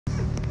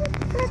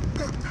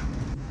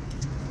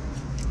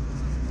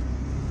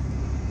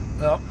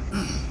Well,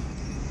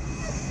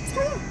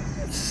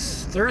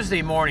 it's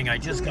Thursday morning. I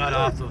just got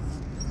off of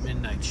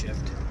midnight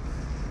shift.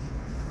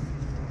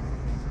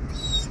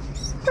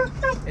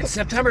 It's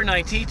September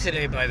 19th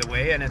today, by the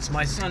way, and it's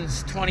my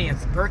son's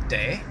 20th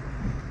birthday.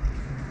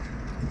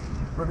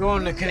 We're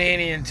going to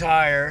Canadian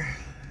Tire,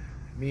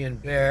 me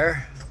and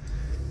Bear,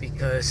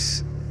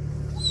 because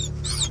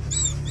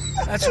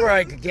that's where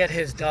I could get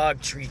his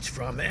dog treats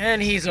from,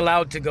 and he's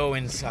allowed to go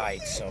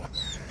inside, so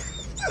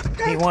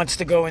he wants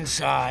to go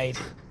inside.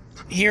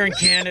 Here in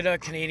Canada,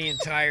 Canadian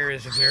Tire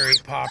is a very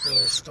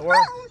popular store,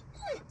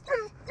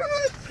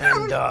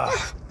 and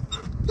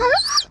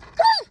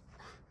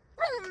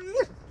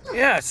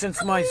yeah,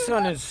 since my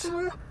son is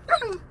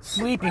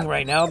sleeping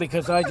right now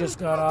because I just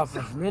got off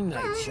of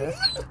midnight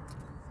shift,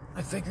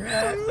 I figure,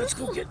 let's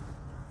go get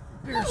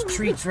Bear's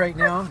treats right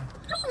now,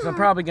 because I'm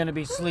probably going to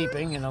be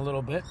sleeping in a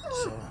little bit,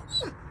 so.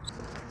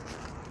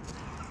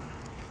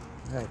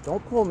 Alright,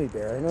 don't pull me,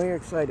 Bear. I know you're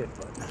excited,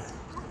 but.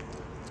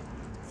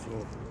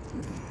 So.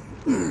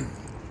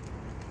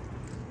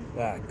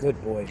 Ah, good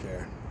boy,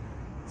 Bear.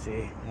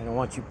 See, I don't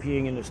want you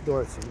peeing in the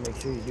store, so make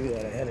sure you do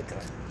that ahead of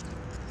time.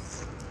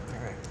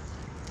 Alright.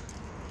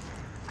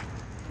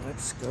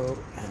 Let's go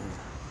and.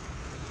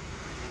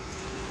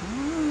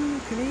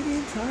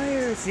 Canadian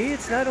Tire. See,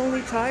 it's not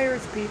only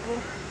tires, people.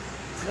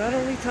 It's not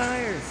only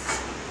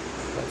tires.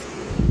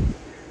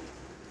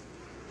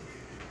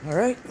 All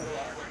right.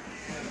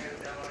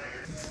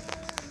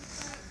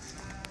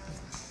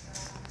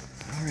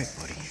 All right,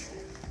 buddy.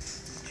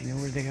 Do you know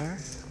where they are?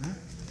 Huh?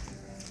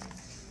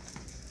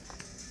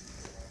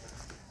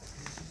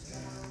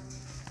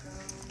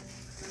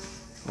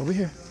 Over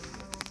here.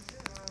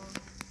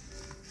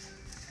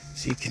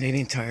 See,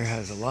 Canadian Tire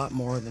has a lot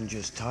more than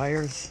just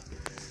tires.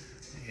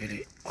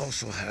 It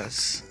also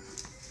has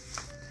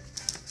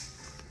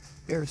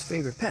Bear's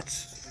favorite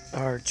pets,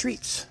 our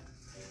treats,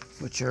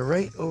 which are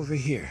right over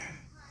here.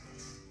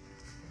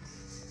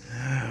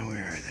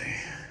 Where are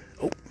they?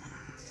 Oh,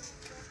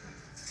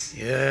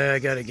 yeah, I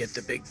gotta get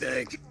the big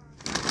bag.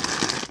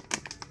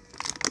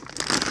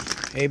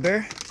 Hey,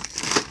 Bear,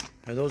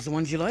 are those the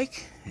ones you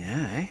like?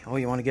 Yeah, eh? Oh,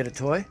 you want to get a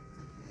toy?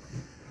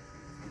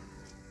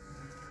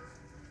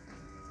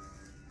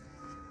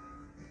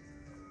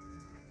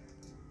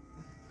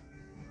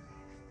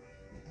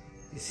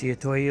 You see a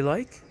toy you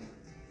like?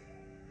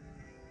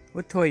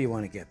 What toy you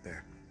want to get,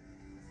 Bear?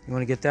 You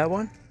want to get that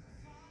one?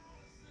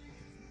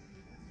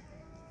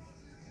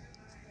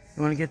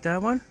 You want to get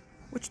that one?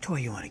 Which toy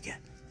you want to get?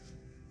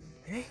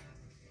 Hey?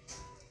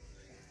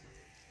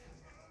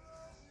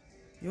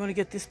 You want to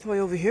get this toy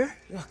over here?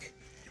 Look.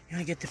 You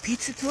want to get the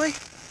pizza toy?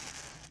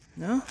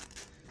 No?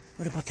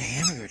 What about the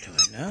hamburger toy?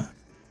 No?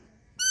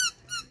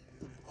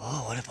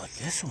 Oh, what about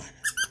this one?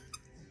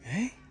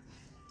 Hey?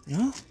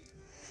 No?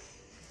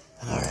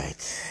 All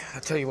right.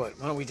 I'll tell you what.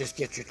 Why don't we just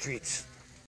get your treats?